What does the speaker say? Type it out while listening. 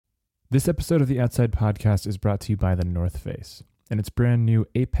This episode of the Outside Podcast is brought to you by The North Face and its brand new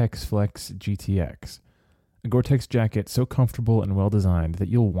Apex Flex GTX, a Gore-Tex jacket so comfortable and well-designed that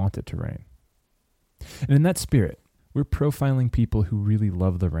you'll want it to rain. And in that spirit, we're profiling people who really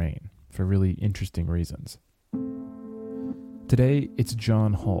love the rain for really interesting reasons. Today, it's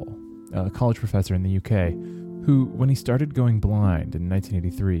John Hull, a college professor in the UK, who, when he started going blind in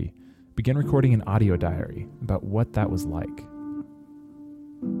 1983, began recording an audio diary about what that was like.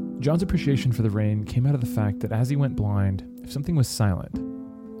 John's appreciation for the rain came out of the fact that as he went blind, if something was silent,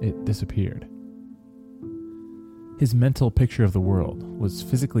 it disappeared. His mental picture of the world was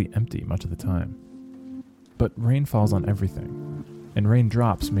physically empty much of the time. But rain falls on everything, and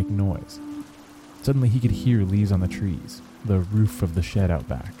raindrops make noise. Suddenly he could hear leaves on the trees, the roof of the shed out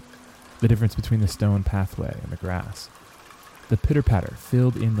back, the difference between the stone pathway and the grass. The pitter-patter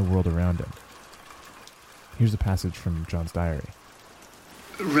filled in the world around him. Here's a passage from John's diary.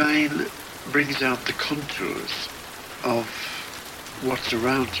 Rain brings out the contours of what's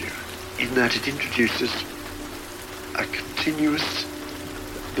around you, in that it introduces a continuous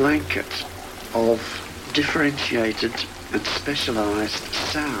blanket of differentiated and specialized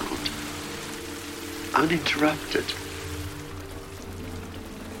sound, uninterrupted.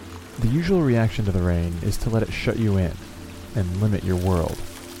 The usual reaction to the rain is to let it shut you in and limit your world.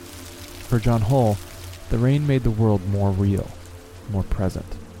 For John Hull, the rain made the world more real, more present.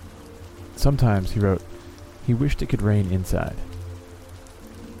 Sometimes, he wrote, he wished it could rain inside.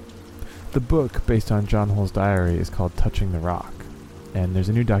 The book, based on John Hull's diary, is called Touching the Rock, and there's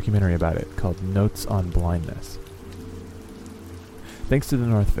a new documentary about it called Notes on Blindness. Thanks to The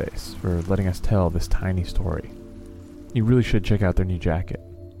North Face for letting us tell this tiny story. You really should check out their new jacket,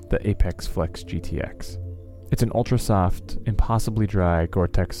 the Apex Flex GTX. It's an ultra-soft, impossibly dry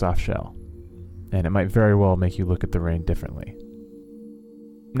Gore-Tex softshell, and it might very well make you look at the rain differently.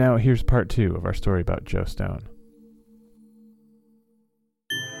 Now, here's part 2 of our story about Joe Stone.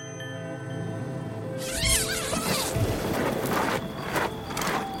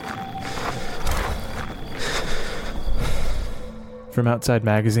 From Outside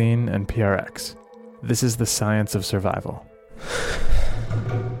Magazine and PRX, this is The Science of Survival.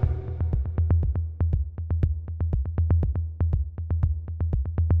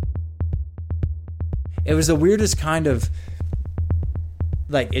 It was the weirdest kind of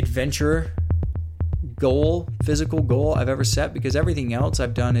adventure goal, physical goal I've ever set, because everything else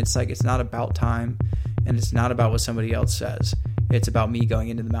I've done, it's not about time and it's not about what somebody else says. It's about me going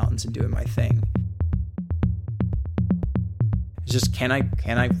into the mountains and doing my thing. It's just, can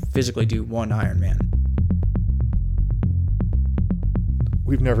I physically do one Ironman?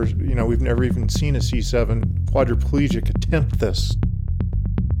 We've never even seen a C7 quadriplegic attempt this.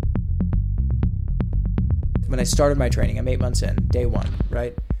 When I started my training, I'm 8 months in, day one,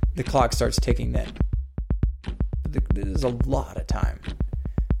 right? The clock starts ticking then. There's a lot of time.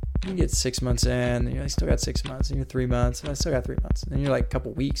 You get 6 months in, and I still got 6 months, and you're 3 months, and I still got 3 months. And then you're like a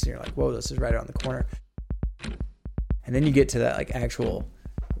couple weeks, and you're like, whoa, this is right around the corner. And then you get to that actual,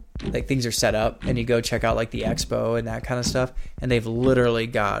 things are set up, and you go check out the expo and that kind of stuff, and they've literally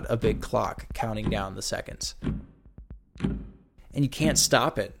got a big clock counting down the seconds. And you can't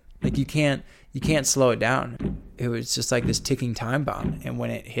stop it. You can't slow it down. It was just like this ticking time bomb. And when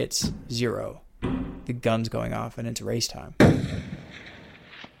it hits 0, the gun's going off and it's race time.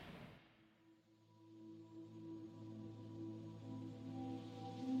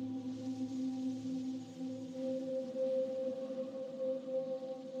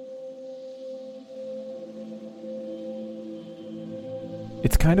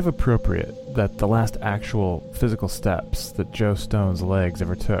 It's kind of appropriate that the last actual physical steps that Joe Stone's legs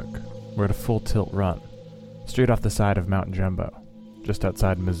ever took were at a full tilt run, straight off the side of Mount Jumbo, just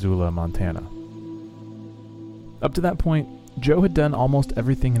outside Missoula, Montana. Up to that point, Joe had done almost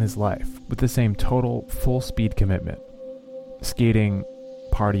everything in his life with the same total, full-speed commitment. Skating,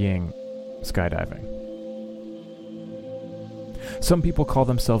 partying, skydiving. Some people call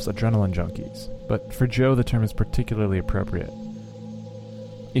themselves adrenaline junkies, but for Joe the term is particularly appropriate.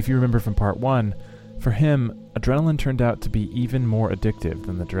 If you remember from part 1, for him, adrenaline turned out to be even more addictive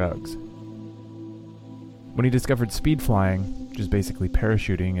than the drugs. When he discovered speed flying, which is basically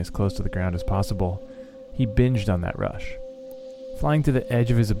parachuting as close to the ground as possible, he binged on that rush, flying to the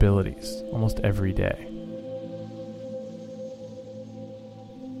edge of his abilities almost every day.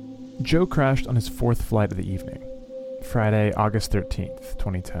 Joe crashed on his 4th flight of the evening, Friday, August 13th,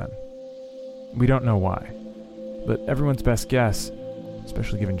 2010. We don't know why, but everyone's best guess,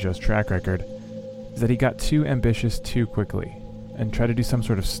 especially given Joe's track record, is that he got too ambitious too quickly and tried to do some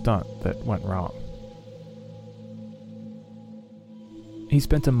sort of stunt that went wrong. He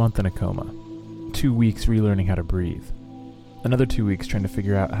spent a month in a coma, 2 weeks relearning how to breathe, another 2 weeks trying to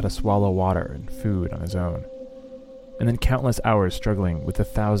figure out how to swallow water and food on his own, and then countless hours struggling with the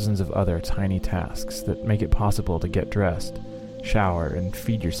thousands of other tiny tasks that make it possible to get dressed, shower, and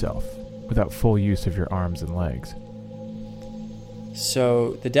feed yourself without full use of your arms and legs.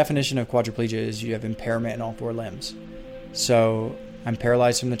 So the definition of quadriplegia is you have impairment in all 4 limbs. So I'm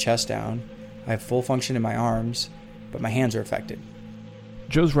paralyzed from the chest down. I have full function in my arms, but my hands are affected.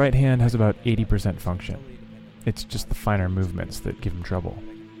 Joe's right hand has about 80% function. It's just the finer movements that give him trouble.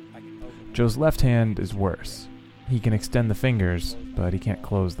 Joe's left hand is worse. He can extend the fingers, but he can't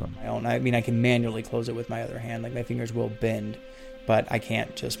close them. I can manually close it with my other hand. Like, my fingers will bend, but I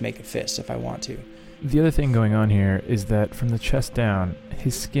can't just make a fist if I want to. The other thing going on here is that from the chest down,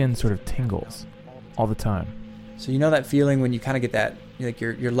 his skin sort of tingles all the time. So you know that feeling when you kind of get that, like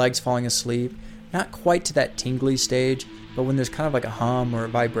your legs falling asleep? Not quite to that tingly stage, but when there's kind of like a hum or a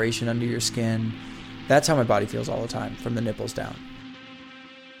vibration under your skin. That's how my body feels all the time, from the nipples down.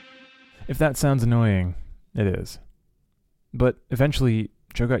 If that sounds annoying, it is. But eventually,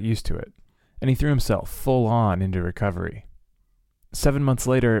 Joe got used to it, and he threw himself full on into recovery. 7 months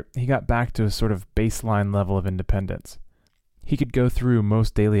later, he got back to a sort of baseline level of independence. He could go through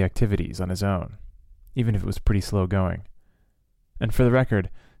most daily activities on his own, even if it was pretty slow going. And for the record,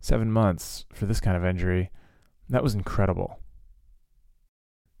 7 months for this kind of injury, that was incredible.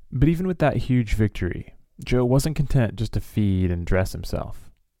 But even with that huge victory, Joe wasn't content just to feed and dress himself.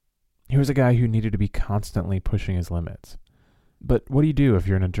 He was a guy who needed to be constantly pushing his limits. But what do you do if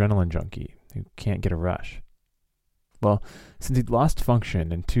you're an adrenaline junkie who can't get a rush? Well, since he'd lost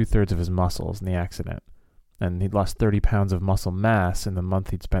function in 2/3 of his muscles in the accident, and he'd lost 30 pounds of muscle mass in the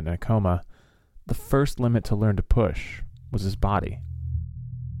month he'd spent in a coma, the first limit to learn to push was his body.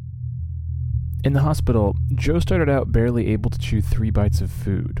 In the hospital, Joe started out barely able to chew 3 bites of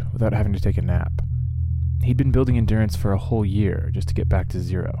food without having to take a nap. He'd been building endurance for a whole year just to get back to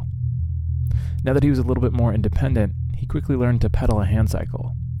 0. Now that he was a little bit more independent, he quickly learned to pedal a hand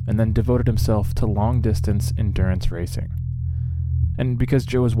cycle, and then devoted himself to long-distance endurance racing. And because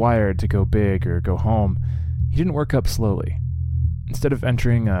Joe was wired to go big or go home, he didn't work up slowly. Instead of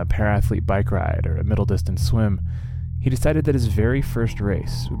entering a para-athlete bike ride or a middle-distance swim, he decided that his very first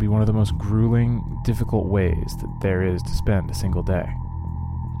race would be one of the most grueling, difficult ways that there is to spend a single day.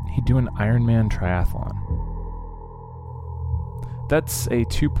 He'd do an Ironman triathlon. That's a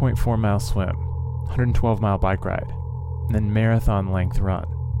 2.4-mile swim, 112-mile bike ride, and then marathon-length run.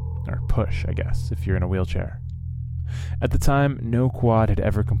 Or push, I guess, if you're in a wheelchair. At the time, no quad had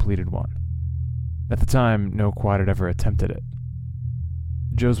ever completed one. At the time, no quad had ever attempted it.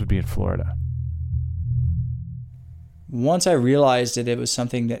 Joe's would be in Florida. Once I realized that it was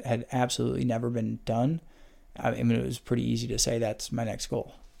something that had absolutely never been done, it was pretty easy to say that's my next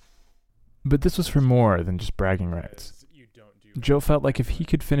goal. But this was for more than just bragging rights. Joe felt like if he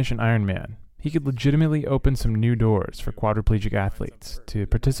could finish an Ironman, he could legitimately open some new doors for quadriplegic athletes to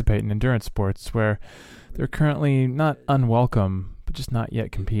participate in endurance sports where they're currently not unwelcome, but just not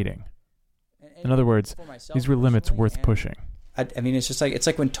yet competing. In other words, these were limits worth pushing. It's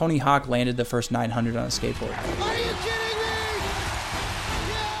like when Tony Hawk landed the first 900 on a skateboard. Are you kidding me?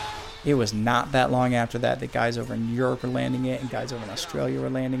 It was not that long after that guys over in Europe were landing it and guys over in Australia were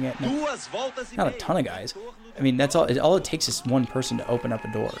landing it. Not a ton of guys. That's all. All it takes is one person to open up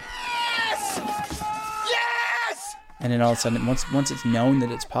a door. Yes! Yes! And then all of a sudden, once it's known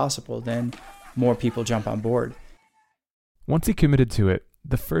that it's possible, then more people jump on board. Once he committed to it,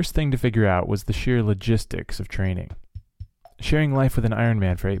 the first thing to figure out was the sheer logistics of training. Sharing life with an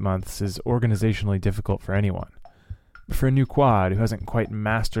Ironman for 8 months is organizationally difficult for anyone. But for a new quad who hasn't quite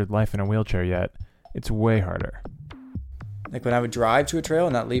mastered life in a wheelchair yet, it's way harder. Like when I would drive to a trail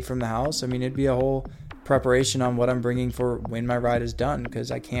and not leave from the house, it'd be a whole preparation on what I'm bringing for when my ride is done, because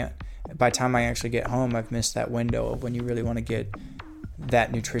I can't, by the time I actually get home, I've missed that window of when you really want to get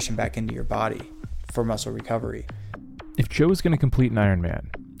that nutrition back into your body for muscle recovery. If Joe was going to complete an Ironman,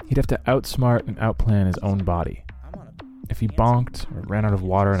 he'd have to outsmart and outplan his own body. If he bonked or ran out of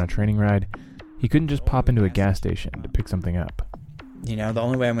water on a training ride, he couldn't just pop into a gas station to pick something up. The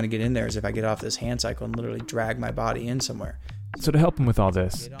only way I'm going to get in there is if I get off this hand cycle and literally drag my body in somewhere. So to help him with all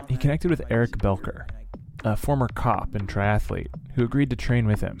this, he connected with Eric Belker, a former cop and triathlete who agreed to train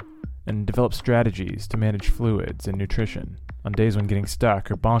with him and develop strategies to manage fluids and nutrition on days when getting stuck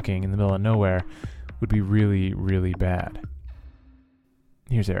or bonking in the middle of nowhere would be really, really bad.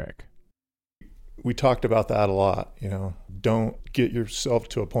 Here's Eric. We talked about that a lot, Don't get yourself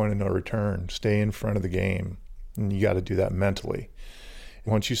to a point of no return. Stay in front of the game. And you got to do that mentally.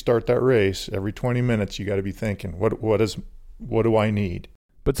 Once you start that race, every 20 minutes you got to be thinking, what is What do I need?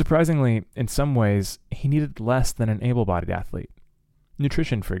 But surprisingly, in some ways, he needed less than an able-bodied athlete.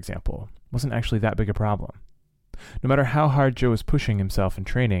 Nutrition, for example, wasn't actually that big a problem. No matter how hard Joe was pushing himself in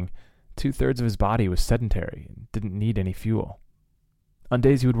training, 2/3 of his body was sedentary and didn't need any fuel. On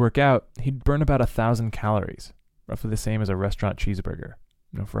days he would work out, he'd burn about 1,000 calories, roughly the same as a restaurant cheeseburger,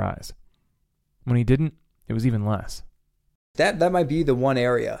 no fries. When he didn't, it was even less. That might be the one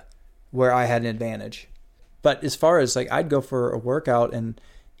area where I had an advantage. But as far as like, I'd go for a workout and,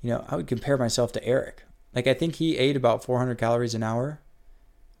 I would compare myself to Eric. Like, I think he ate about 400 calories an hour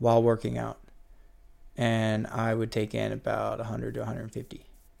while working out. And I would take in about 100 to 150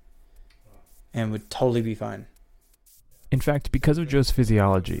 and would totally be fine. In fact, because of Joe's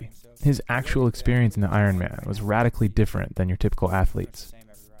physiology, his actual experience in the Ironman was radically different than your typical athletes.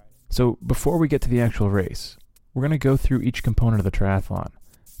 So before we get to the actual race, we're going to go through each component of the triathlon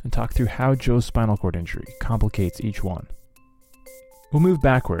and talk through how Joe's spinal cord injury complicates each one. We'll move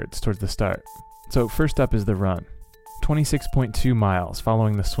backwards towards the start. So first up is the run, 26.2 miles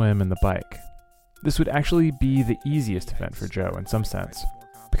following the swim and the bike. This would actually be the easiest event for Joe in some sense,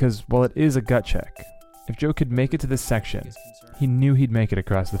 because while it is a gut check, if Joe could make it to this section, he knew he'd make it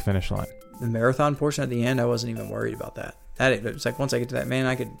across the finish line. The marathon portion at the end, I wasn't even worried about that. It was like, once I get to that, man,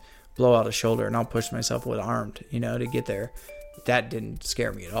 I could blow out a shoulder and I'll push myself with armed, to get there. That didn't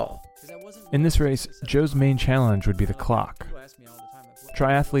scare me at all. In this race, Joe's main challenge would be the clock.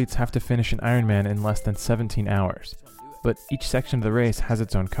 Triathletes have to finish an Ironman in less than 17 hours, but each section of the race has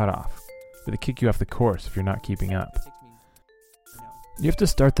its own cutoff, where they kick you off the course if you're not keeping up. You have to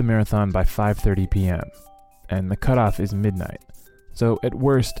start the marathon by 5:30 p.m., and the cutoff is midnight, so at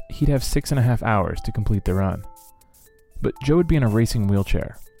worst, he'd have 6.5 hours to complete the run. But Joe would be in a racing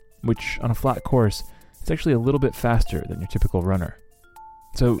wheelchair, which, on a flat course, is actually a little bit faster than your typical runner.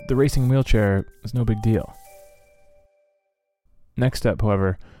 So the racing wheelchair was no big deal. Next up,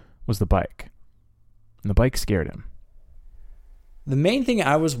 however, was the bike. And the bike scared him. The main thing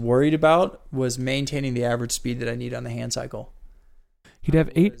I was worried about was maintaining the average speed that I need on the hand cycle. He'd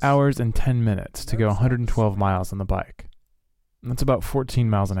have 8 hours and 10 minutes to go 112 miles on the bike. That's about 14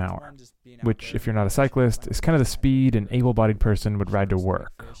 miles an hour, which, if you're not a cyclist, is kind of the speed an able-bodied person would ride to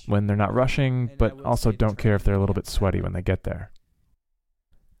work, when they're not rushing, but also don't care if they're a little bit sweaty when they get there.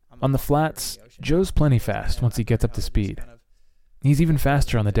 On the flats, Joe's plenty fast once he gets up to speed. He's even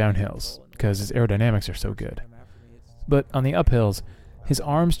faster on the downhills, because his aerodynamics are so good. But on the uphills, his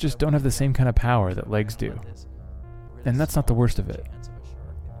arms just don't have the same kind of power that legs do. And that's not the worst of it.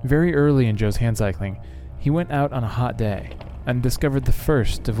 Very early in Joe's hand cycling, he went out on a hot day and discovered the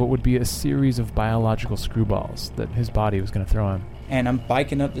first of what would be a series of biological screwballs that his body was going to throw him. And I'm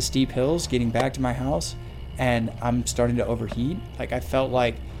biking up the steep hills, getting back to my house, and I'm starting to overheat. Like, I felt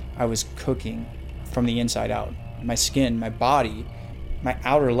like I was cooking from the inside out. My skin, my body, my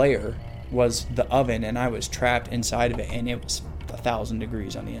outer layer was the oven, and I was trapped inside of it, and it was 1,000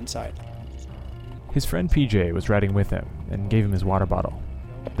 degrees on the inside. His friend PJ was riding with him and gave him his water bottle.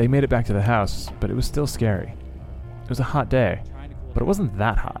 They made it back to the house, but it was still scary. It was a hot day, but it wasn't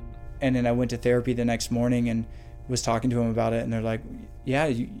that hot. And then I went to therapy the next morning and was talking to him about it, and they're like, yeah,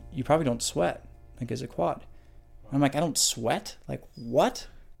 you probably don't sweat, like, as a quad. And I'm like, I don't sweat? Like, what?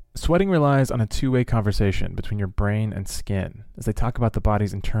 Sweating relies on a two-way conversation between your brain and skin as they talk about the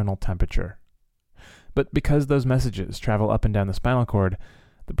body's internal temperature. But because those messages travel up and down the spinal cord,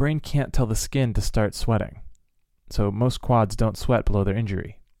 the brain can't tell the skin to start sweating. So most quads don't sweat below their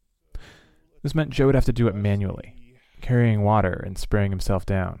injury. This meant Joe would have to do it manually, carrying water and spraying himself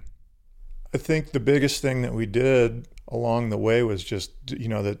down. I think the biggest thing that we did along the way was just,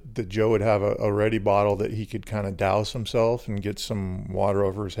 that Joe would have a ready bottle that he could kind of douse himself and get some water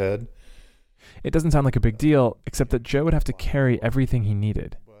over his head. It doesn't sound like a big deal, except that Joe would have to carry everything he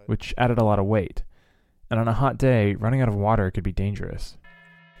needed, which added a lot of weight. And on a hot day, running out of water could be dangerous.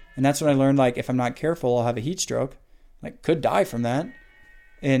 And that's when I learned, like, if I'm not careful, I'll have a heat stroke. Like, could die from that.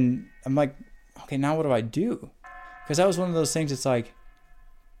 And I'm like, okay, now what do I do? Because that was one of those things, it's like,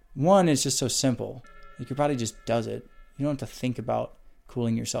 one, it's just so simple. Like, your body just does it. You don't have to think about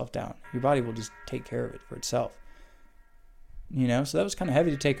cooling yourself down. Your body will just take care of it for itself. So that was kind of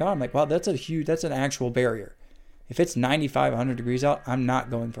heavy to take on. Like, wow, that's an actual barrier. If it's 95, 100 degrees out, I'm not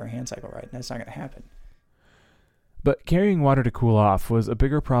going for a hand cycle ride. That's not going to happen. But carrying water to cool off was a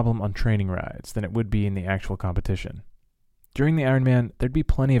bigger problem on training rides than it would be in the actual competition. During the Ironman, there'd be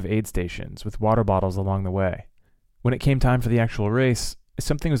plenty of aid stations with water bottles along the way. When it came time for the actual race, if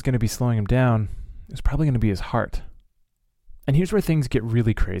something was going to be slowing him down, it was probably going to be his heart. And here's where things get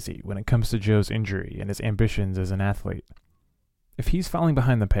really crazy when it comes to Joe's injury and his ambitions as an athlete. If he's falling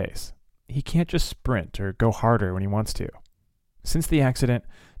behind the pace, he can't just sprint or go harder when he wants to. Since the accident,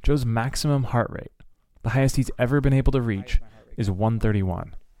 Joe's maximum heart rate, the highest he's ever been able to reach, is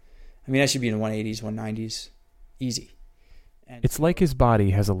 131. I mean, I should be in the 180s, 190s. Easy. It's like his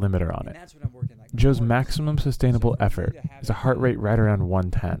body has a limiter on it. Joe's maximum sustainable effort is a heart rate right around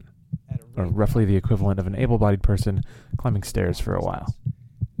 110, or roughly the equivalent of an able-bodied person climbing stairs for a while.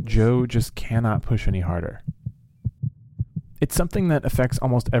 Joe just cannot push any harder. It's something that affects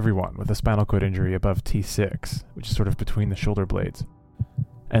almost everyone with a spinal cord injury above T6, which is sort of between the shoulder blades.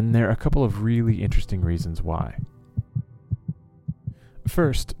 And there are a couple of really interesting reasons why.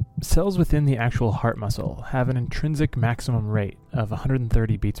 First, cells within the actual heart muscle have an intrinsic maximum rate of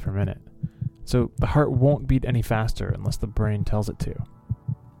 130 beats per minute, so the heart won't beat any faster unless the brain tells it to.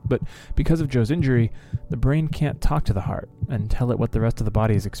 But because of Joe's injury, the brain can't talk to the heart and tell it what the rest of the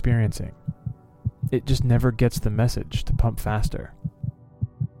body is experiencing. It just never gets the message to pump faster.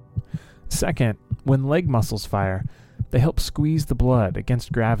 Second, when leg muscles fire, they help squeeze the blood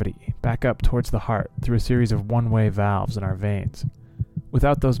against gravity back up towards the heart through a series of one-way valves in our veins.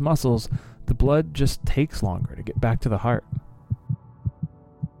 Without those muscles, the blood just takes longer to get back to the heart.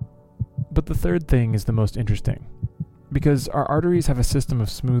 But the third thing is the most interesting, because our arteries have a system of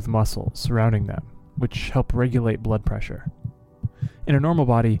smooth muscles surrounding them, which help regulate blood pressure. In a normal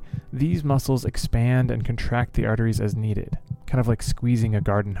body, these muscles expand and contract the arteries as needed, kind of like squeezing a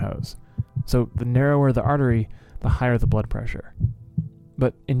garden hose. So the narrower the artery, the higher the blood pressure.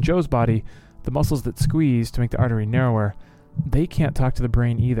 But in Joe's body, the muscles that squeeze to make the artery narrower, they can't talk to the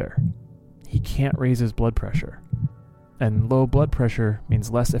brain either. He can't raise his blood pressure. And low blood pressure means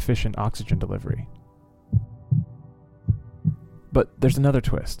less efficient oxygen delivery. But there's another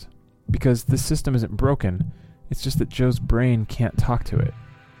twist. Because this system isn't broken, it's just that Joe's brain can't talk to it.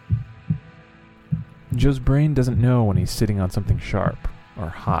 Joe's brain doesn't know when he's sitting on something sharp, or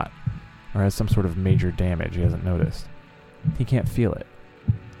hot, or has some sort of major damage he hasn't noticed. He can't feel it.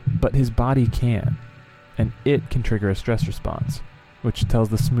 But his body can. And it can trigger a stress response, which tells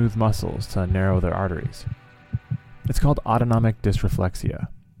the smooth muscles to narrow their arteries. It's called autonomic dysreflexia,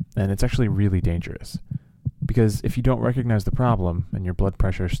 and it's actually really dangerous. Because if you don't recognize the problem and your blood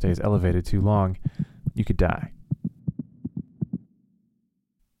pressure stays elevated too long, you could die.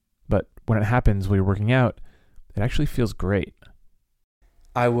 But when it happens while you're working out, it actually feels great.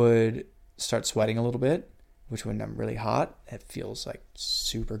 I would start sweating a little bit, which when I'm really hot, it feels like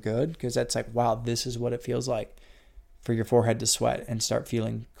super good because that's like, wow, this is what it feels like for your forehead to sweat and start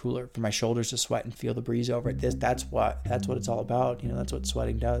feeling cooler, for my shoulders to sweat and feel the breeze over it. That's what it's all about. You know, that's what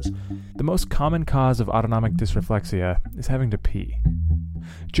sweating does. The most common cause of autonomic dysreflexia is having to pee.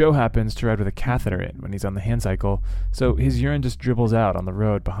 Joe happens to ride with a catheter in when he's on the hand cycle, so his urine just dribbles out on the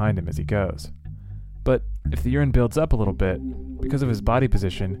road behind him as he goes. But if the urine builds up a little bit, because of his body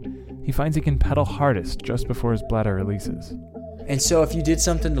position, he finds he can pedal hardest just before his bladder releases. And so if you did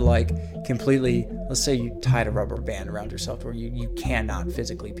something to like completely, let's say you tied a rubber band around yourself where you cannot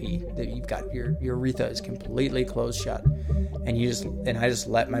physically pee, that you've got your urethra is completely closed shut, and I just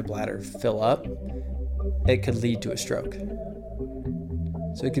let my bladder fill up, it could lead to a stroke.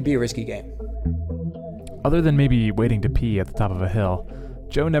 So it could be a risky game. Other than maybe waiting to pee at the top of a hill,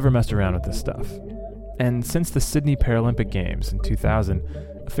 Joe never messed around with this stuff. And since the Sydney Paralympic Games in 2000,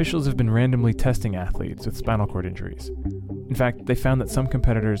 officials have been randomly testing athletes with spinal cord injuries. In fact, they found that some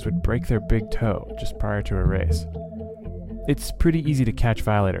competitors would break their big toe just prior to a race. It's pretty easy to catch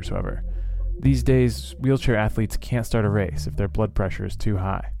violators, however. These days, wheelchair athletes can't start a race if their blood pressure is too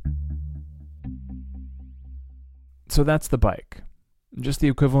high. So that's the bike. Just the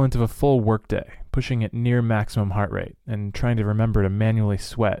equivalent of a full workday, pushing at near maximum heart rate and trying to remember to manually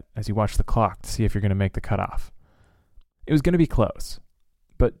sweat as you watch the clock to see if you're going to make the cutoff. It was going to be close,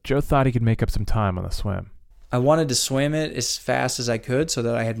 but Joe thought he could make up some time on the swim. I wanted to swim it as fast as I could so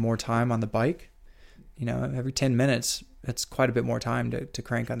that I had more time on the bike. You know, every 10 minutes, that's quite a bit more time to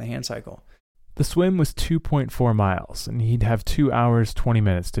crank on the hand cycle. The swim was 2.4 miles, and he'd have 2 hours, 20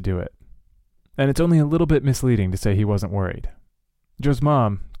 minutes to do it. And it's only a little bit misleading to say he wasn't worried. Joe's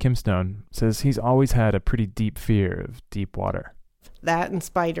mom, Kim Stone, says he's always had a pretty deep fear of deep water. That and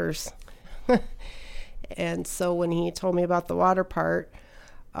spiders. And so when he told me about the water part,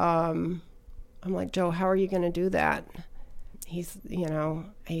 I'm like, Joe, how are you going to do that? He's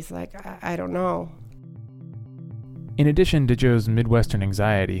like, I don't know. In addition to Joe's Midwestern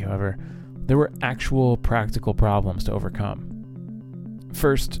anxiety, however, there were actual practical problems to overcome.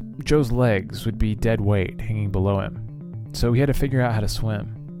 First, Joe's legs would be dead weight hanging below him, so he had to figure out how to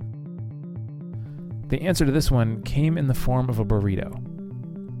swim. The answer to this one came in the form of a burrito,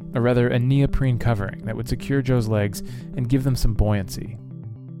 or rather a neoprene covering that would secure Joe's legs and give them some buoyancy.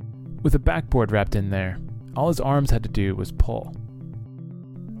 With a backboard wrapped in there, All his arms had to do was pull.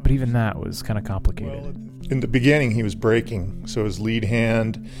 But even that was kind of complicated. Well, in the beginning, he was braking, so his lead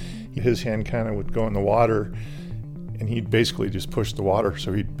hand, his hand kind of would go in the water, and he'd basically just push the water,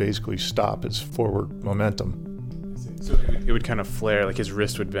 so he'd basically stop his forward momentum. So it would kind of flare, like his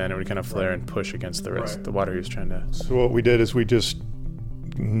wrist would bend, it would kind of flare and push against the wrist, the water he was trying to... So what we did is we just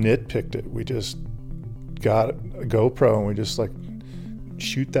nitpicked it. We just got a GoPro and we just like,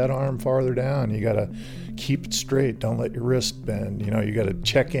 shoot that arm farther down. You got to keep it straight. Don't let your wrist bend. You got to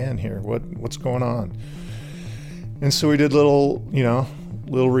check in here. What's going on? And so we did little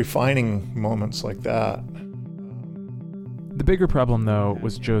refining moments like that. The bigger problem, though,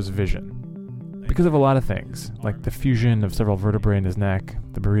 was Joe's vision. Because of a lot of things, like the fusion of several vertebrae in his neck,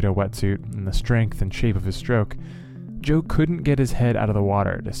 the burrito wetsuit, and the strength and shape of his stroke, Joe couldn't get his head out of the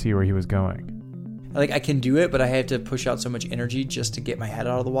water to see where he was going. Like, I can do it, but I have to push out so much energy just to get my head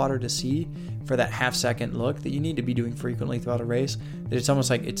out of the water to see for that half-second look that you need to be doing frequently throughout a race. That it's almost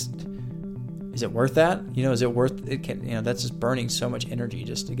like is it worth that? Is it worth it? That's just burning so much energy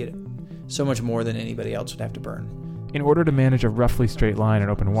just to get it, so much more than anybody else would have to burn. In order to manage a roughly straight line in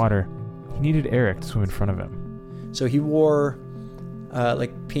open water, he needed Eric to swim in front of him. So he wore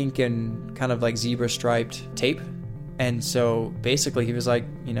like pink and kind of like zebra striped tape. And so basically he was like,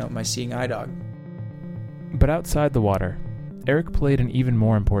 my seeing eye dog. But outside the water, Eric played an even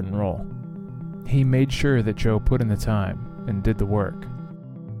more important role. He made sure that Joe put in the time and did the work.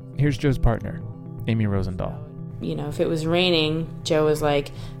 Here's Joe's partner, Amy Rosendahl. If it was raining, Joe was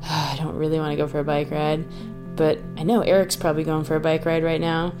like, I don't really want to go for a bike ride, but I know Eric's probably going for a bike ride right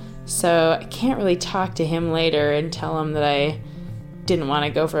now, so I can't really talk to him later and tell him that I didn't want to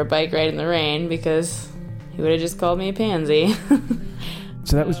go for a bike ride in the rain because he would have just called me a pansy.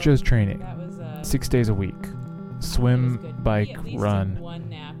 So that was Joe's training. 6 days a week. Swim, bike, run,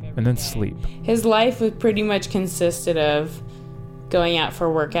 and then sleep. His life was pretty much consisted of going out for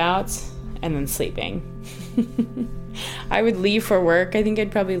workouts and then sleeping. I would leave for work. I think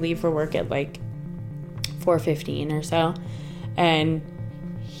I'd probably leave for work at like 4:15 or so. And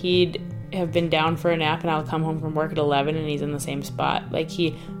he'd have been down for a nap, and I'll come home from work at 11 and he's in the same spot. Like,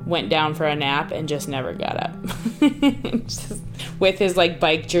 he went down for a nap and just never got up. Just with his like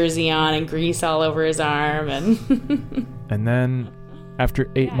bike jersey on and grease all over his arm. And then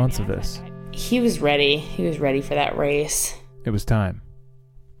after 8 months of this, he was ready. He was ready for that race. It was time.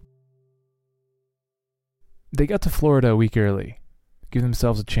 They got to Florida a week early, give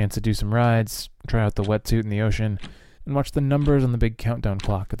themselves a chance to do some rides, try out the wetsuit in the ocean, and watch the numbers on the big countdown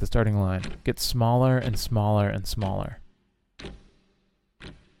clock at the starting line get smaller and smaller and smaller.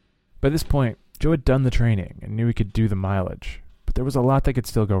 By this point, Joe had done the training and knew he could do the mileage, but there was a lot that could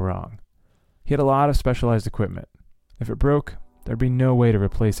still go wrong. He had a lot of specialized equipment. If it broke, there'd be no way to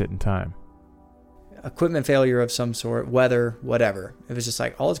replace it in time. Equipment failure of some sort, weather, whatever. It was just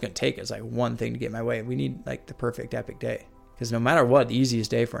like, all it's going to take is like one thing to get in my way. We need like the perfect epic day. Because no matter what, the easiest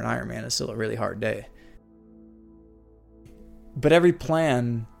day for an Ironman is still a really hard day. But every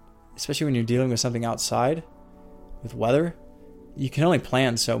plan, especially when you're dealing with something outside, with weather, you can only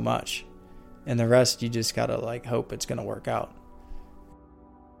plan so much. And the rest, you just got to like hope it's going to work out.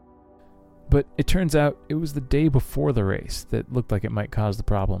 But it turns out it was the day before the race that looked like it might cause the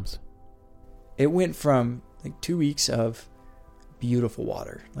problems. It went from like 2 weeks of beautiful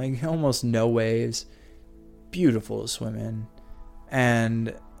water, like almost no waves, beautiful to swim in.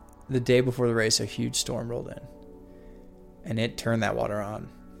 And the day before the race, a huge storm rolled in. And it turned that water on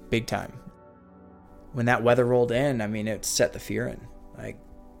big time. When that weather rolled in, I mean, it set the fear in. Like,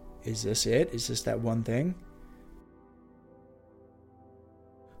 is this it? Is this that one thing?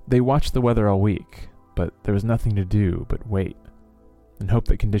 They watched the weather all week, but there was nothing to do but wait and hope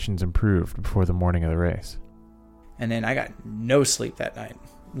that conditions improved before the morning of the race. And then I got no sleep that night.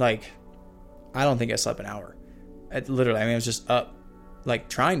 Like, I don't think I slept an hour. I was just up, like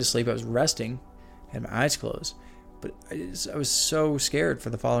trying to sleep. I was resting, had my eyes closed. But I was so scared for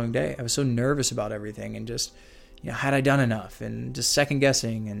the following day. I was so nervous about everything and just, had I done enough? And just second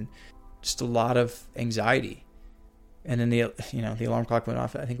guessing and just a lot of anxiety. And then the alarm clock went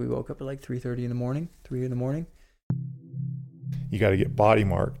off. I think we woke up at like 3:30 in the morning, 3 in the morning. You got to get body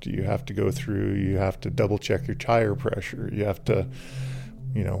marked. You have to go through, you have to double check your tire pressure. You have to,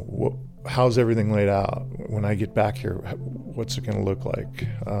 how's everything laid out? When I get back here, what's it going to look like?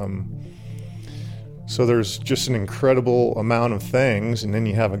 So there's just an incredible amount of things. And then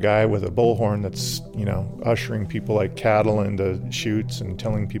you have a guy with a bullhorn that's, ushering people like cattle into chutes and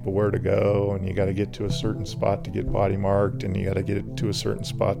telling people where to go. And you got to get to a certain spot to get body marked. And you got to get to a certain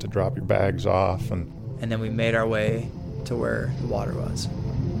spot to drop your bags off. And then we made our way to where the water was.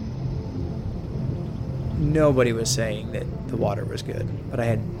 nobody was saying that the water was good, but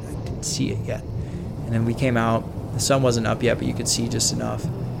I didn't see it yet. And then we came out, the sun wasn't up yet, but you could see just enough.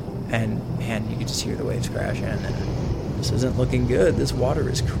 And man, you could just hear the waves crashing. And this isn't looking good. This water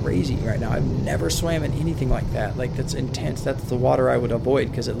is crazy right now. I've never swam in anything like that. Like, that's intense. That's the water I would avoid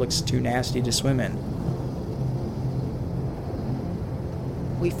because it looks too nasty to swim in.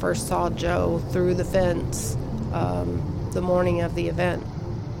 We first saw Joe through the fence the morning of the event.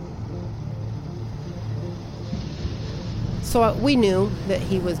 So we knew that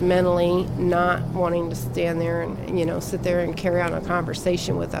he was mentally not wanting to stand there and, you know, sit there and carry on a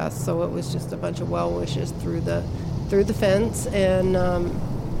conversation with us. So it was just a bunch of well wishes through the fence, and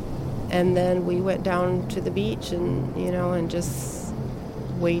then we went down to the beach and, you know, and just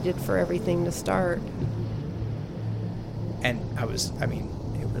waited for everything to start. And it was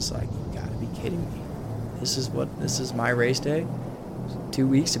like, you gotta be kidding me. This is my race day. 2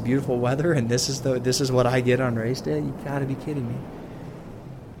 weeks of beautiful weather, and this is what I get on race day. You gotta be kidding me.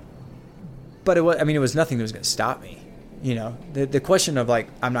 But it was nothing that was gonna stop me. You know, the question of like,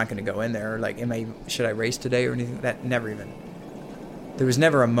 I'm not gonna go in there, or like, should I race today or anything, that never even. There was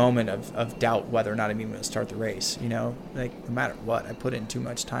never a moment of doubt whether or not I'm even gonna start the race. You know, like, no matter what, I put in too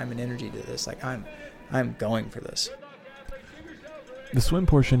much time and energy to this. Like, I'm going for this. The swim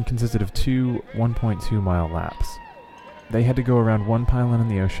portion consisted of 2 1.2-mile laps. They had to go around one pylon in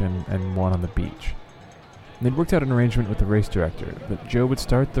the ocean and one on the beach. They'd worked out an arrangement with the race director that Joe would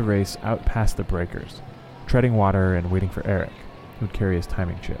start the race out past the breakers, treading water and waiting for Eric, who would carry his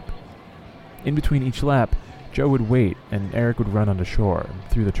timing chip. In between each lap, Joe would wait and Eric would run onto shore and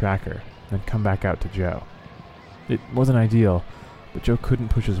through the tracker, then come back out to Joe. It wasn't ideal, but Joe couldn't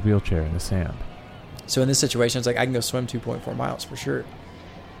push his wheelchair in the sand. So in this situation, it's like, I can go swim 2.4 miles for sure,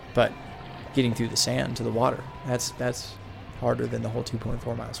 but getting through the sand to the water, that's harder than the whole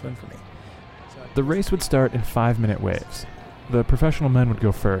 2.4 mile swim for me. The race would start in 5-minute waves. The professional men would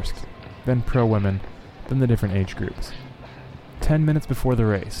go first, then pro women, then the different age groups. 10 minutes before the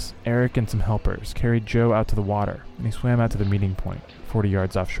race, Eric and some helpers carried Joe out to the water, and he swam out to the meeting point, 40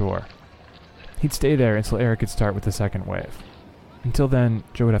 yards offshore. He'd stay there until Eric could start with the second wave. Until then,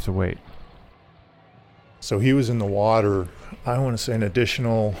 Joe would have to wait. So he was in the water, I want to say an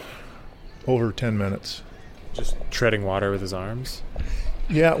additional over 10 minutes. Just treading water with his arms?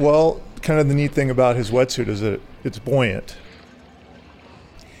 Yeah, well, kind of the neat thing about his wetsuit is that it's buoyant.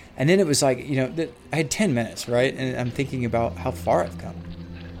 And then it was like, you know, I had 10 minutes, right? And I'm thinking about how far I've come.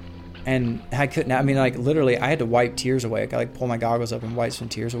 And I couldn't, literally, I had to wipe tears away. I could, pull my goggles up and wipe some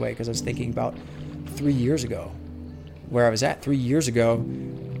tears away because I was thinking about 3 years ago, where I was at. 3 years ago,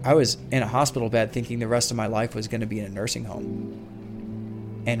 I was in a hospital bed thinking the rest of my life was going to be in a nursing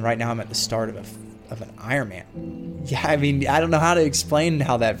home. And right now I'm at the start of an Ironman. Yeah, I don't know how to explain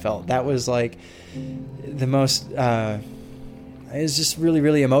how that felt. That was like the most, it was just really,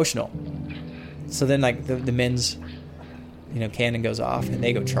 really emotional. So then the men's, cannon goes off and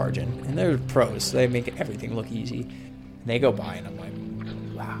they go charging. And they're pros. They make everything look easy. And they go by and I'm like,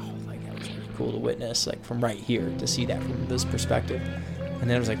 wow, that was really cool to witness, from right here, to see that from this perspective. And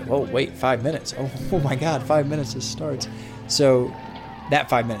then I was like, whoa, wait, 5 minutes. Oh my God, 5 minutes, this starts. So that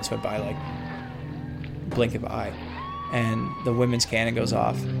 5 minutes went by blink of an eye. And the women's cannon goes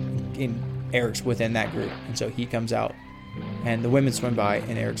off, and Eric's within that group. And so he comes out, and the women swim by,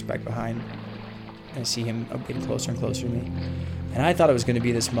 and Eric's back behind. And I see him getting closer and closer to me. And I thought it was going to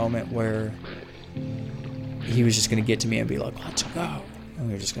be this moment where he was just going to get to me and be like, let's go. And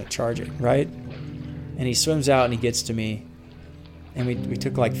we were just going to charge it, right? And he swims out, and he gets to me. And we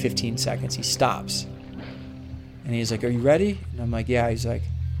took 15 seconds. He stops. And he's like, are you ready? And I'm like, yeah. He's like,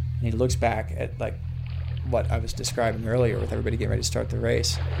 and he looks back at what I was describing earlier with everybody getting ready to start the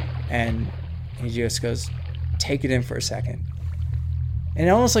race. And he just goes, take it in for a second. And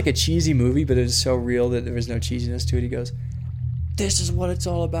almost like a cheesy movie, but it was so real that there was no cheesiness to it. He goes, this is what it's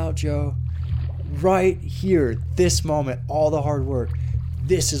all about, Joe. Right here, this moment, all the hard work.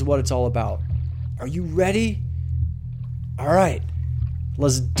 This is what it's all about. Are you ready? All right.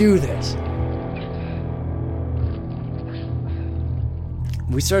 Let's do this.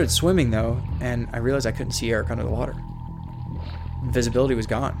 We started swimming, though, and I realized I couldn't see Eric under the water. Visibility was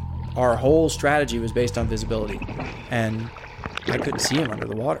gone. Our whole strategy was based on visibility, and I couldn't see him under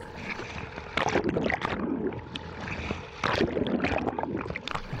the water.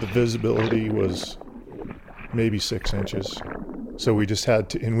 The visibility was maybe 6 inches. So we just had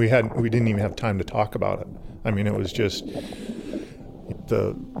to, and we didn't even have time to talk about it. It was just,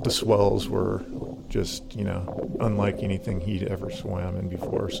 the swells were just, unlike anything he'd ever swam in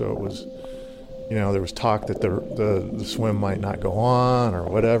before. So it was, there was talk that the swim might not go on or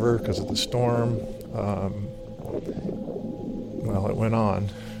whatever because of the storm. well, it went on,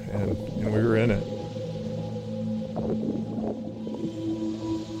 and we were in it.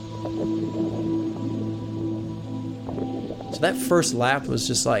 So that first lap was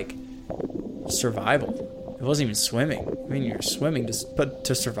just like survival. It wasn't even swimming. I mean, you're swimming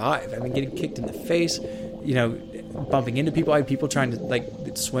to survive. I mean, getting kicked in the face, bumping into people. I had people trying to like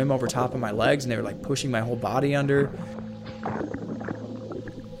swim over top of my legs, and they were like pushing my whole body under.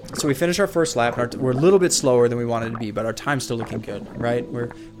 So we finished our first lap, and we're a little bit slower than we wanted to be, but our time's still looking good, right?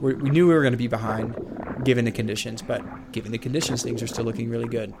 We knew we were going to be behind given the conditions, but given the conditions, things are still looking really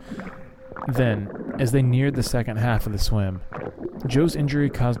good. Then, as they neared the second half of the swim, Joe's injury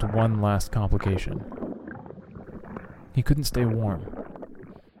caused one last complication. He couldn't stay warm.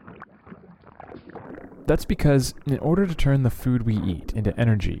 That's because in order to turn the food we eat into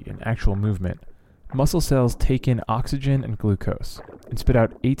energy and actual movement, muscle cells take in oxygen and glucose and spit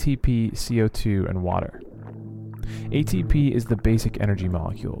out ATP, CO2, and water. ATP is the basic energy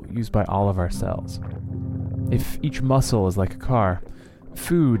molecule used by all of our cells. If each muscle is like a car,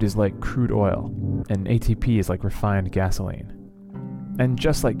 food is like crude oil, and ATP is like refined gasoline. And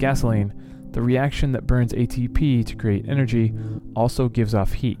just like gasoline, the reaction that burns ATP to create energy also gives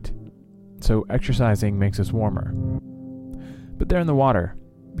off heat. So exercising makes us warmer. But they're in the water,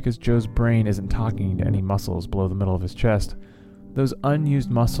 because Joe's brain isn't talking to any muscles below the middle of his chest. Those unused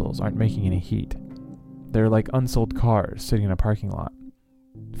muscles aren't making any heat. They're like unsold cars sitting in a parking lot.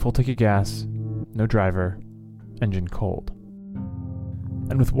 Full tank of gas, no driver, engine cold.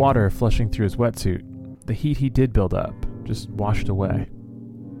 And with water flushing through his wetsuit, the heat he did build up just washed away.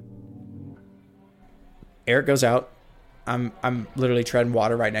 Eric goes out. I'm literally treading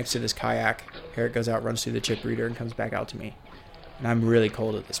water right next to this kayak. Eric goes out, runs through the chip reader, and comes back out to me. And I'm really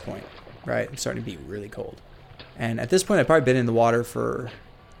cold at this point, right? I'm starting to be really cold. And at this point, I've probably been in the water for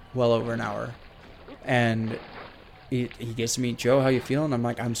well over an hour. And he gets to me, Joe, how you feeling? I'm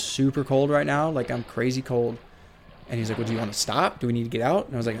like, I'm super cold right now. Like, I'm crazy cold. And he's like, well, do you want to stop? Do we need to get out?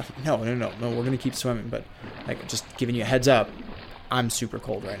 And I was like, no, we're going to keep swimming. But like, just giving you a heads up, I'm super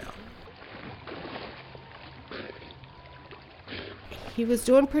cold right now. He was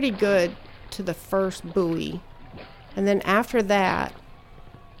doing pretty good to the first buoy. And then after that,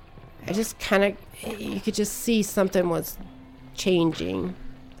 I just you could just see something was changing.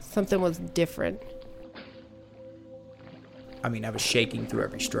 Something was different. I mean, I was shaking through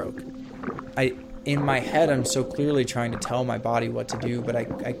every stroke. In my head, I'm so clearly trying to tell my body what to do, but I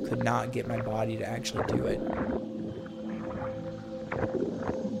could not get my body to actually do it.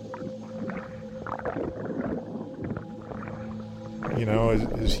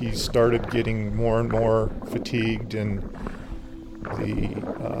 As he started getting more and more fatigued, and he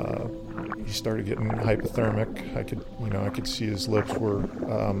started getting hypothermic. I could see his lips were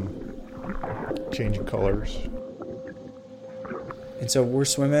changing colors. And so we're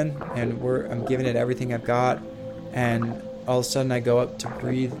swimming, and I'm giving it everything I've got, and all of a sudden I go up to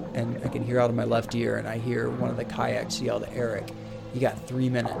breathe, and I can hear out of my left ear, and I hear one of the kayaks yell to Eric, "You got 3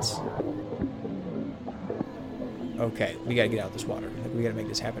 minutes." Okay, we got to get out of this water. Like, we got to make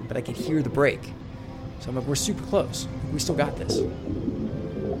this happen. But I could hear the break. So I'm like, we're super close. We still got this.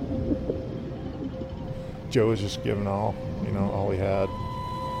 Joe was just giving all he had.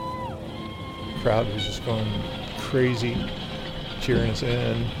 The crowd was just going crazy, cheering us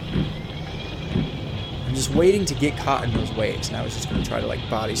in. I'm just waiting to get caught in those waves, and I was just going to try to like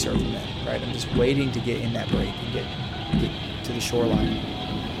body surf them in, right? I'm just waiting to get in that break and get to the shoreline.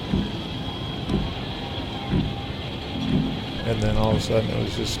 And then all of a sudden it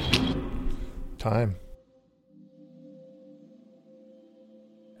was just time.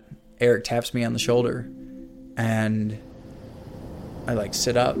 Eric taps me on the shoulder, and I like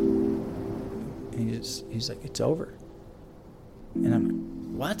sit up, and he's like, "It's over." And I'm like,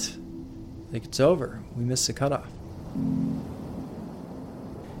 "What?" Like, "It's over. We missed the cutoff."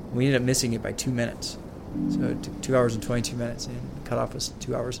 We ended up missing it by 2 minutes. So it took 2 hours and 22 minutes, and the cutoff was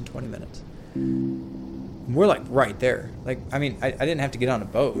 2 hours and 20 minutes. And we're like right there. Like, I mean, I didn't have to get on a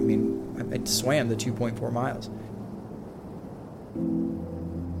boat. I mean, I swam the 2.4 miles.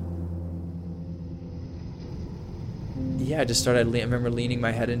 Yeah, I just started, I remember leaning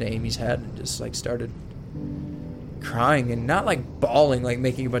my head into Amy's head and just like started crying, and not like bawling, like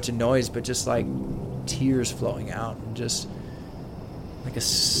making a bunch of noise, but just like tears flowing out, and just like a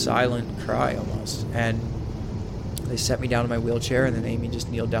silent cry almost. And they set me down in my wheelchair, and then Amy just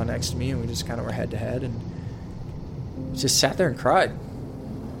kneeled down next to me, and we just kind of were head to head, and just sat there and cried.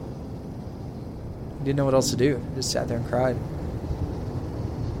 Didn't know what else to do. Just sat there and cried.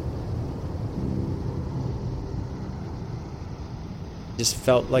 Just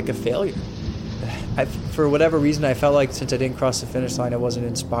felt like a failure. for whatever reason, I felt like since I didn't cross the finish line, it wasn't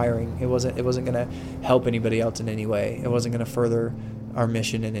inspiring. It wasn't going to help anybody else in any way. It wasn't going to further our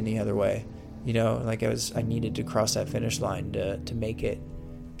mission in any other way. You know, like I needed to cross that finish line to make it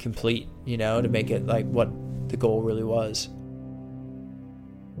complete, you know, to make it like what the goal really was.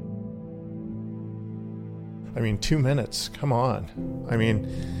 I mean, 2 minutes, come on. I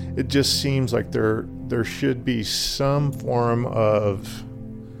mean, it just seems like there should be some form of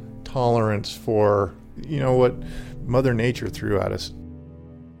tolerance for, you know, what Mother Nature threw at us.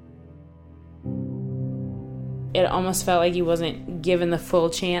 It almost felt like he wasn't given the full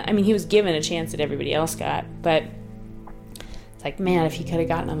chance. I mean, he was given a chance that everybody else got, but it's like, man, if he could have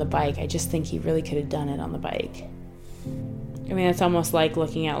gotten on the bike, I just think he really could have done it on the bike. I mean, it's almost like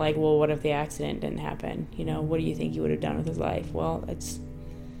looking at like, well, what if the accident didn't happen? You know, what do you think he would have done with his life? Well,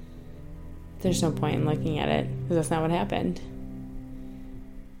 there's no point in looking at it because that's not what happened.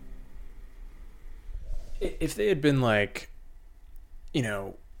 If they had been like, you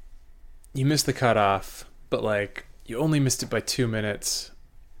know, you missed the cutoff, but like you only missed it by 2 minutes,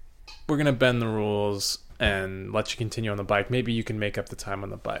 we're going to bend the rules and let you continue on the bike. Maybe you can make up the time on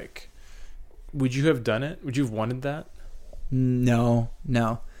the bike. Would you have done it? Would you have wanted that? No.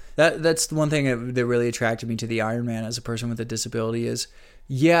 That's the one thing that really attracted me to the Ironman as a person with a disability is,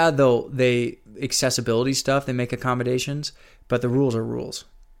 yeah, though they accessibility stuff, they make accommodations, but the rules are rules.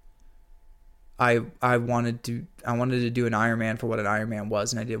 I wanted to do an Ironman for what an Ironman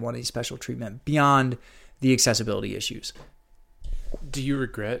was, and I didn't want any special treatment beyond the accessibility issues. Do you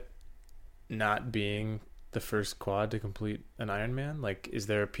regret not being the first quad to complete an Ironman? Like, is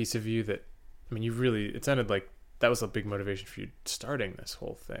there a piece of you that, I mean, it sounded like that was a big motivation for you starting this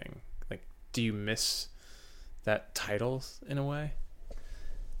whole thing. Like, do you miss that title in a way?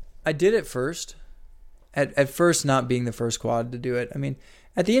 I did it first. At first, not being the first quad to do it. I mean,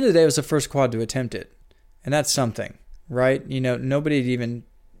 at the end of the day, I was the first quad to attempt it. And that's something, right? You know, nobody had even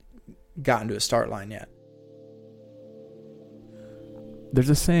gotten to a start line yet. There's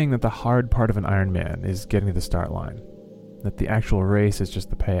a saying that the hard part of an Ironman is getting to the start line, that the actual race is just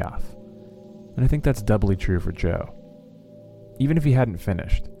the payoff. And I think that's doubly true for Joe. Even if he hadn't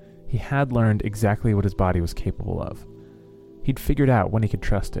finished, he had learned exactly what his body was capable of. He'd figured out when he could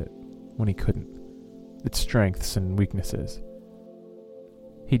trust it, when he couldn't, its strengths and weaknesses.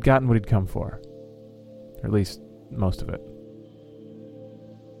 He'd gotten what he'd come for, or at least most of it.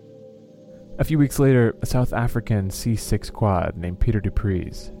 A few weeks later, a South African C6 quad named Peter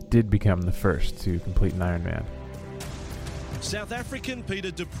Dupreez did become the first to complete an Ironman. South African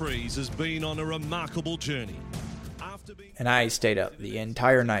Peter Dupreez has been on a remarkable journey. And I stayed up the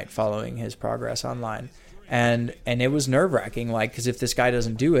entire night following his progress online. And it was nerve-wracking, like, because if this guy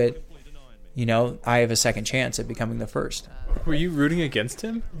doesn't do it, you know, I have a second chance at becoming the first. Were you rooting against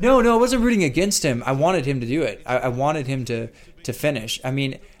him? No, I wasn't rooting against him. I wanted him to do it. I wanted him to finish. I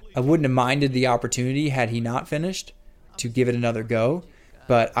mean, I wouldn't have minded the opportunity had he not finished to give it another go.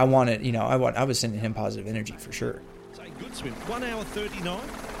 But I wanted, you know, I was sending him positive energy for sure. Good swim, 1 hour 39.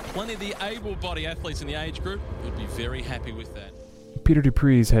 Plenty of the able-bodied athletes in the age group would be very happy with that. Peter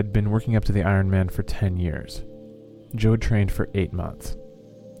Dupreez had been working up to the Ironman for 10 years. Joe had trained for 8 months.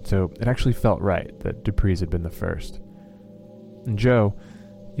 So it actually felt right that Dupreez had been the first. And Joe,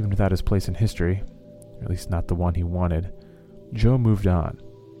 even without his place in history, or at least not the one he wanted, Joe moved on.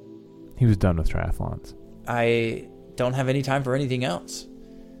 He was done with triathlons. I don't have any time for anything else.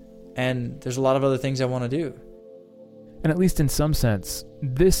 And there's a lot of other things I want to do. And at least in some sense,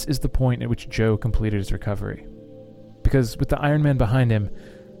 this is the point at which Joe completed his recovery. Because with the Ironman behind him,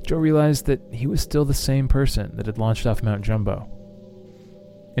 Joe realized that he was still the same person that had launched off Mount Jumbo.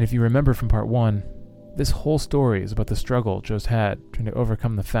 And if you remember from part 1, this whole story is about the struggle Joe's had trying to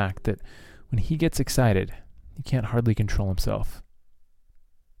overcome the fact that when he gets excited, he can't hardly control himself.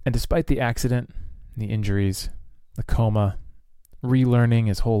 And despite the accident, the injuries, the coma, relearning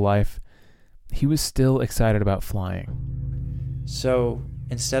his whole life, he was still excited about flying. So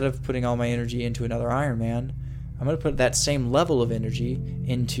instead of putting all my energy into another Ironman, I'm going to put that same level of energy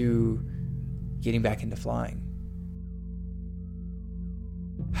into getting back into flying.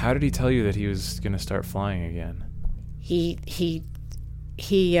 How did he tell you that he was going to start flying again? He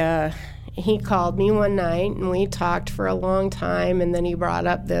called me one night and we talked for a long time, and then he brought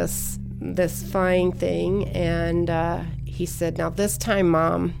up this flying thing, and he said, "Now this time,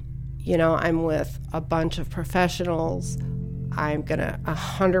 Mom, you know, I'm with a bunch of professionals. I'm going to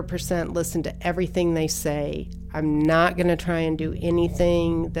 100% listen to everything they say. I'm not going to try and do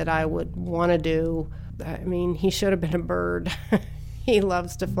anything that I would want to do." I mean, he should have been a bird. He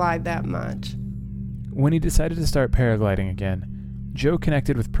loves to fly that much. When he decided to start paragliding again, Joe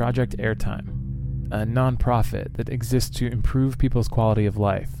connected with Project Airtime. a non-profit that exists to improve people's quality of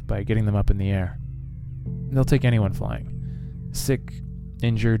life by getting them up in the air. They'll take anyone flying. Sick,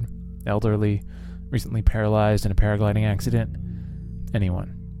 injured, elderly, recently paralyzed in a paragliding accident.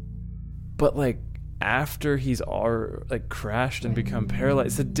 Anyone. But after he's crashed and become paralyzed,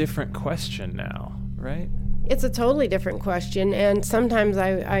 it's a different question now, right? It's a totally different question, and sometimes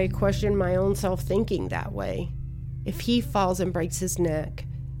I question my own self-thinking that way. If he falls and breaks his neck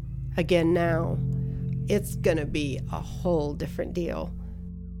again now, it's gonna be a whole different deal.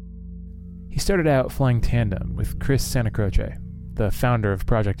 He started out flying tandem with Chris Santacroce, the founder of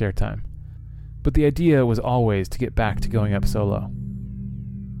Project Airtime. But the idea was always to get back to going up solo.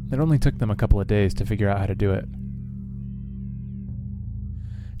 It only took them a couple of days to figure out how to do it.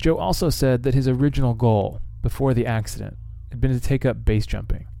 Joe also said that his original goal, before the accident, had been to take up base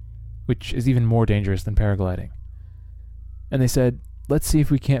jumping, which is even more dangerous than paragliding. And they said, let's see if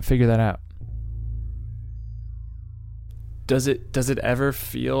we can't figure that out. Does it ever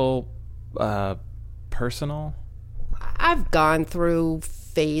feel personal? I've gone through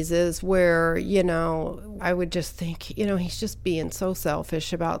phases where, I would just think, he's just being so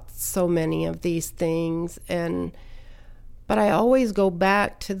selfish about so many of these things. But I always go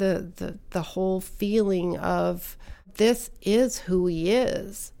back to the whole feeling of this is who he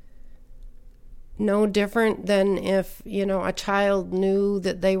is. No different than if, a child knew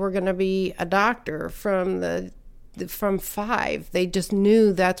that they were going to be a doctor from 5. They just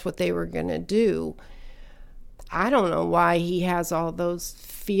knew that's what they were going to do. I don't know why he has all those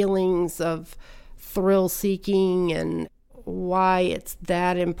feelings of thrill-seeking and why it's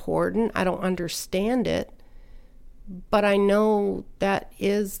that important. I don't understand it. But I know that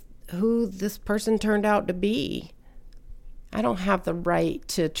is who this person turned out to be. I don't have the right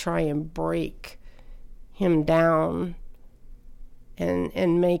to try and break him down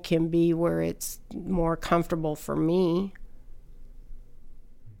and make him be where it's more comfortable for me.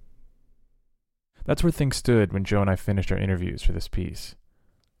 That's where things stood when Joe and I finished our interviews for this piece.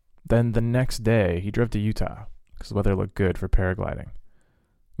 Then the next day, he drove to Utah because the weather looked good for paragliding.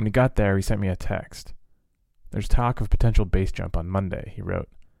 When he got there, he sent me a text. There's talk of potential base jump on Monday, he wrote.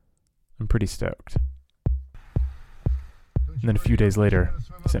 I'm pretty stoked. And then a few days later,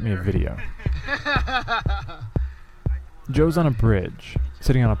 he sent me a video. Joe's on a bridge,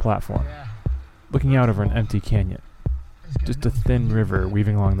 sitting on a platform, looking out over an empty canyon. Just a thin river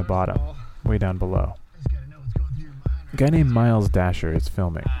weaving along the bottom, way down below. A guy named Miles Dasher is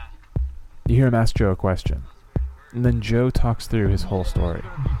filming. You hear him ask Joe a question, and then Joe talks through his whole story. Dude,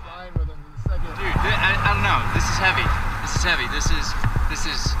 I don't know. This is heavy. This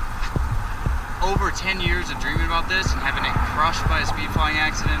is over 10 years of dreaming about this and having it crushed by a speed flying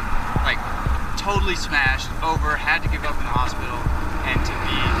accident. Totally smashed, over, had to give up in the hospital, and to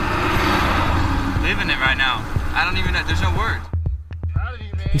be living it right now. I don't even know. There's no words.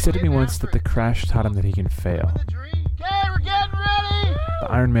 He said to me once that the crash taught him that he can fail. Okay, we're getting ready. The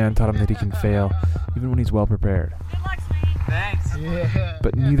Ironman taught him that he can fail, even when he's well prepared. Good luck, sweetie. Thanks. Yeah.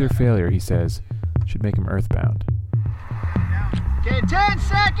 But neither failure, he says, should make him earthbound. Okay, 10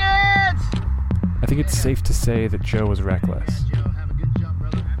 seconds. I think it's safe to say that Joe was reckless.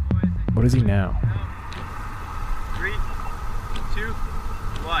 What is he now? 3, 2,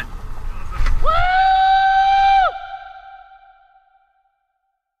 1. Woo!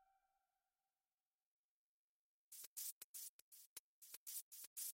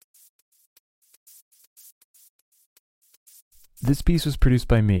 This piece was produced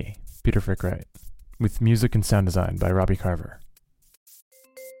by me, Peter Frickwright, with music and sound design by Robbie Carver.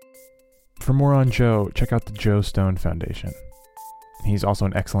 For more on Joe, check out the Joe Stone Foundation. He's also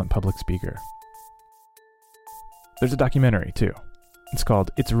an excellent public speaker. There's a documentary, too. It's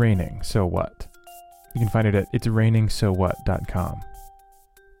called It's Raining, So What? You can find it at itsrainingsowhat.com.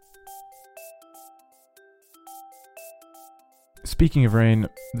 Speaking of rain,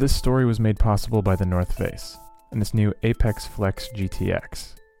 this story was made possible by the North Face and this new Apex Flex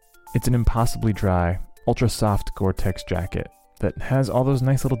GTX. It's an impossibly dry, ultra-soft Gore-Tex jacket that has all those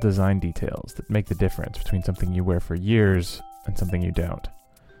nice little design details that make the difference between something you wear for years and something you don't.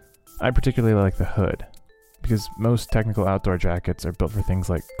 I particularly like the hood, because most technical outdoor jackets are built for things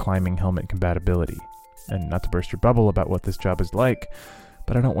like climbing helmet compatibility. And not to burst your bubble about what this job is like,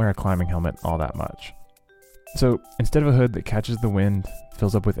 but I don't wear a climbing helmet all that much. So instead of a hood that catches the wind,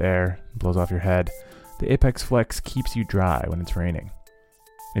 fills up with air, and blows off your head, the Apex Flex keeps you dry when it's raining.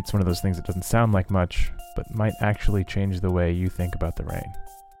 It's one of those things that doesn't sound like much, but might actually change the way you think about the rain.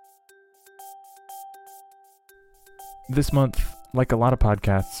 This month, like a lot of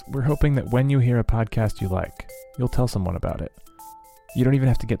podcasts, we're hoping that when you hear a podcast you like, you'll tell someone about it. You don't even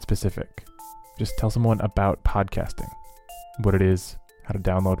have to get specific. Just tell someone about podcasting, what it is, how to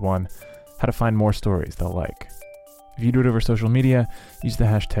download one, how to find more stories they'll like. If you do it over social media, use the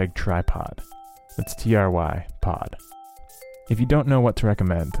hashtag tripod. That's TRY pod. If you don't know what to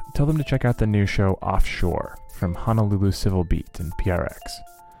recommend, tell them to check out the new show Offshore from Honolulu Civil Beat and PRX.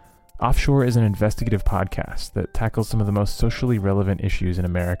 Offshore is an investigative podcast that tackles some of the most socially relevant issues in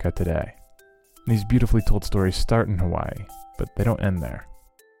America today. These beautifully told stories start in Hawaii, but they don't end there.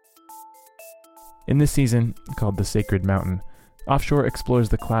 In this season, called The Sacred Mountain, Offshore explores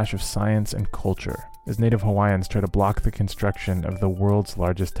the clash of science and culture as Native Hawaiians try to block the construction of the world's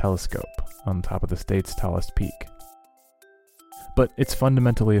largest telescope on top of the state's tallest peak. But it's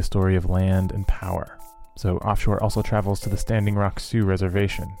fundamentally a story of land and power, so Offshore also travels to the Standing Rock Sioux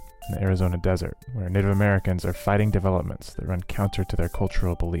Reservation in the Arizona desert, where Native Americans are fighting developments that run counter to their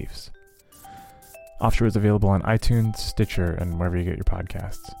cultural beliefs. Offshore is available on iTunes, Stitcher, and wherever you get your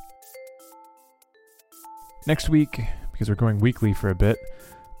podcasts. Next week, because we're going weekly for a bit,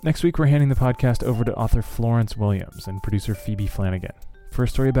 next week we're handing the podcast over to author Florence Williams and producer Phoebe Flanagan for a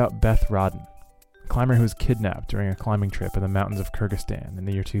story about Beth Rodden, a climber who was kidnapped during a climbing trip in the mountains of Kyrgyzstan in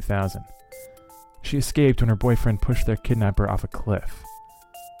the year 2000. She escaped when her boyfriend pushed their kidnapper off a cliff,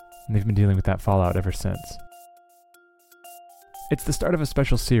 and they've been dealing with that fallout ever since. It's the start of a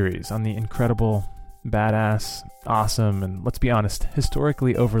special series on the incredible, badass, awesome, and let's be honest,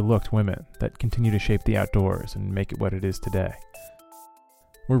 historically overlooked women that continue to shape the outdoors and make it what it is today.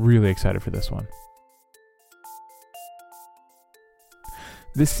 We're really excited for this one.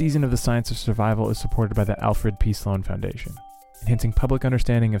 This season of The Science of Survival is supported by the Alfred P. Sloan Foundation, enhancing public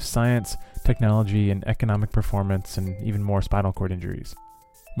understanding of science, technology, and economic performance, and even more spinal cord injuries.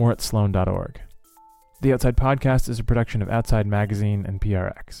 More at sloan.org. The Outside Podcast is a production of Outside Magazine and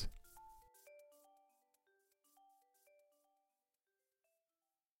PRX.